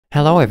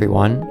Hello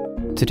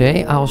everyone!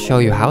 Today I'll show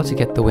you how to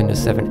get the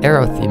Windows 7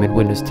 Aero theme in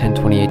Windows 10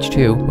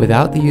 20H2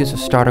 without the use of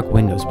Stardock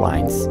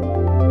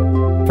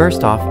WindowBlinds.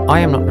 First off,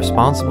 I am not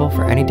responsible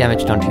for any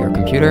damage done to your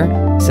computer,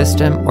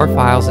 system, or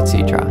files,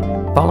 etc.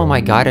 Follow my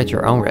guide at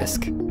your own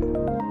risk.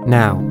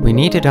 Now, we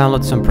need to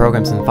download some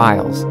programs and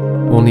files.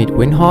 We'll need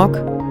WinHawk,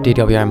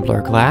 DWM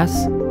Blur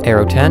Glass,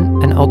 Aero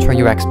 10, and Ultra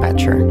UX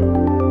Patcher.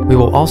 We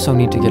will also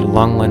need to get a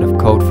long line of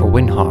code for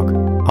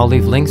WinHawk. I'll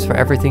leave links for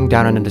everything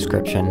down in the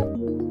description.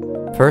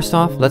 First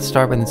off, let's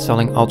start with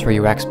installing Ultra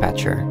UX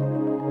Patcher.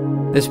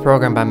 This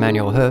program by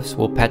Manuel Hoofs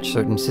will patch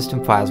certain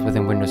system files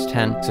within Windows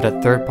 10 so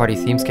that third-party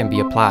themes can be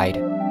applied.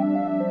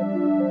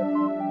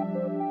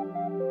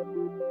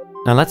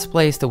 Now let's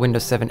place the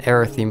Windows 7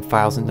 Aero theme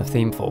files in the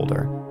theme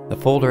folder. The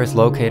folder is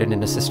located in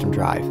the system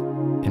drive.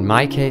 In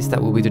my case,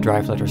 that will be the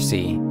drive letter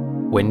C.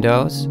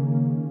 Windows,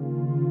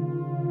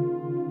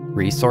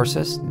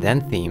 Resources,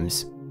 then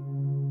Themes.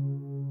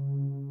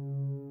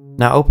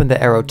 Now open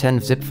the Aero 10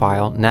 zip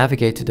file,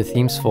 navigate to the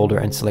Themes folder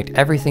and select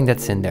everything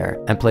that's in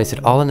there, and place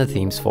it all in the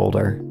Themes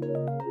folder.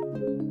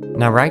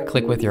 Now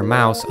right-click with your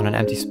mouse on an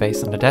empty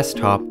space on the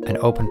desktop and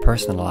open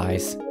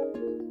Personalize.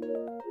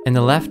 In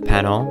the left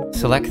panel,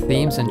 select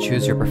Themes and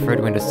choose your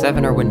preferred Windows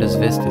 7 or Windows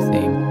Vista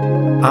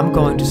theme. I'm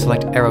going to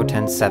select Aero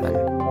 10 7.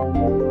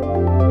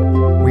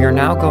 We are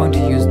now going to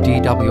use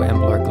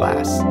DWM Blur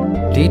Glass.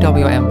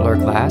 DWM Blur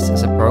Glass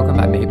is a program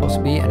by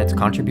Maplesby and its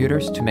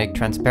contributors to make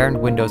transparent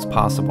windows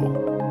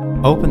possible.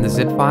 Open the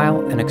zip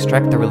file and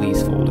extract the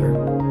release folder.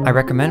 I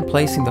recommend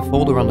placing the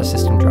folder on the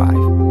system drive.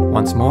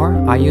 Once more,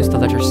 I use the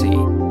letter C.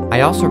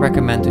 I also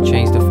recommend to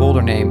change the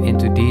folder name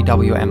into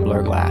DWM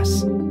Blur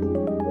Glass.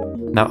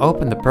 Now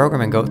open the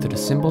program and go to the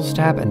Symbols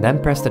tab and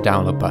then press the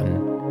download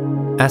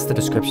button. As the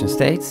description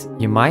states,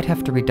 you might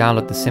have to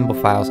re-download the symbol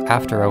files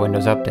after a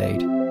Windows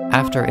update.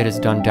 After it is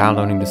done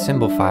downloading the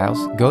symbol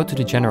files, go to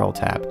the General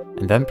tab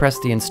and then press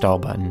the Install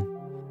button.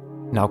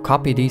 Now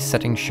copy these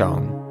settings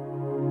shown.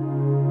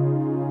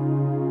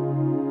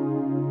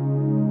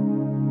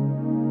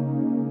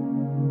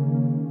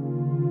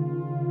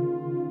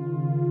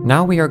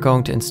 Now we are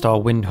going to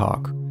install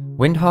WinHawk.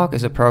 WinHawk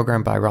is a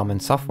program by Raman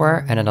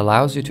Software and it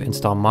allows you to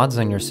install mods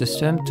on your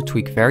system to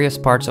tweak various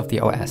parts of the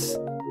OS.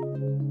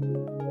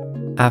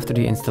 After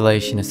the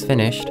installation is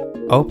finished,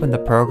 open the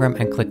program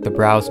and click the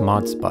Browse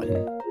Mods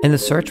button. In the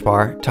search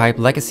bar, type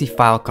Legacy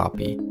File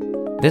Copy.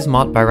 This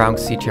mod by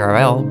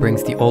RoundCTRL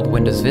brings the old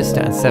Windows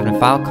Vista and 7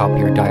 file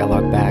copier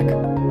dialog back.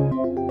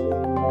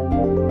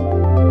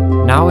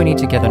 Now we need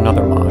to get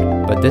another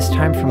mod, but this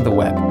time from the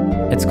web.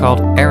 It's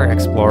called Aero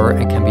Explorer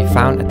and can be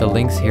found at the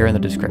links here in the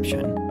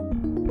description.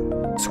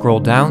 Scroll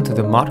down to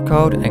the mod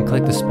code and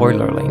click the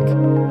spoiler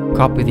link.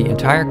 Copy the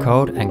entire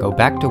code and go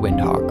back to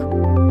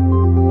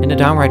WinHawk. In the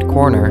down right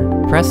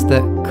corner, press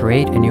the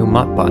Create a New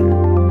Mod button.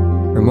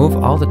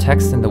 Remove all the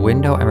text in the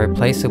window and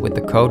replace it with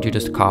the code you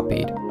just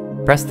copied.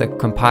 Press the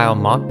Compile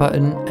Mod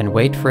button and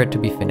wait for it to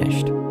be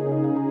finished.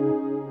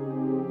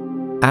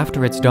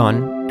 After it's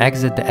done,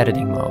 exit the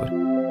editing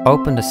mode.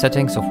 Open the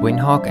settings of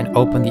WinHawk and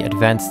open the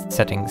Advanced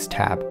Settings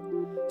tab.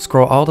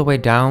 Scroll all the way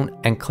down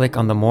and click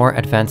on the More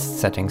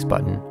Advanced Settings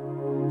button.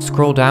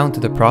 Scroll down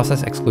to the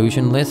Process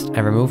Exclusion list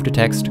and remove the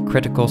text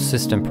Critical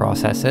System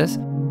Processes,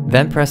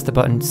 then press the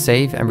button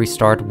Save and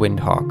Restart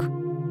WinHawk.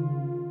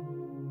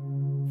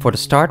 For the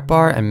start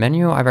bar and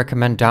menu, I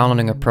recommend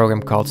downloading a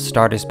program called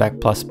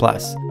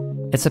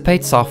Stardock. It's a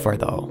paid software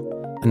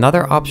though.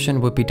 Another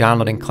option would be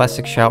downloading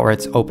Classic Shell or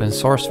its open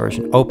source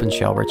version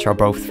OpenShell, which are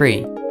both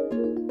free.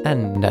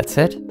 And that's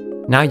it.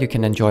 Now you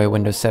can enjoy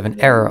Windows 7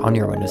 Aero on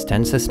your Windows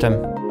 10 system.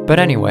 But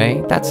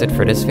anyway, that's it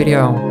for this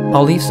video.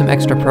 I'll leave some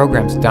extra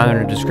programs down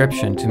in the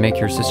description to make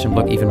your system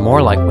look even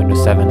more like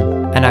Windows 7.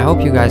 And I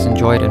hope you guys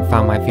enjoyed and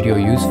found my video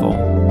useful.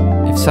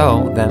 If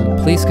so, then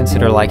please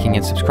consider liking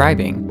and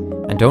subscribing.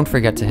 And don't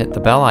forget to hit the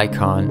bell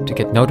icon to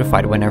get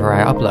notified whenever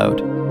I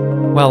upload.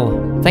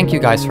 Well, thank you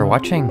guys for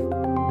watching.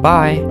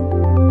 Bye!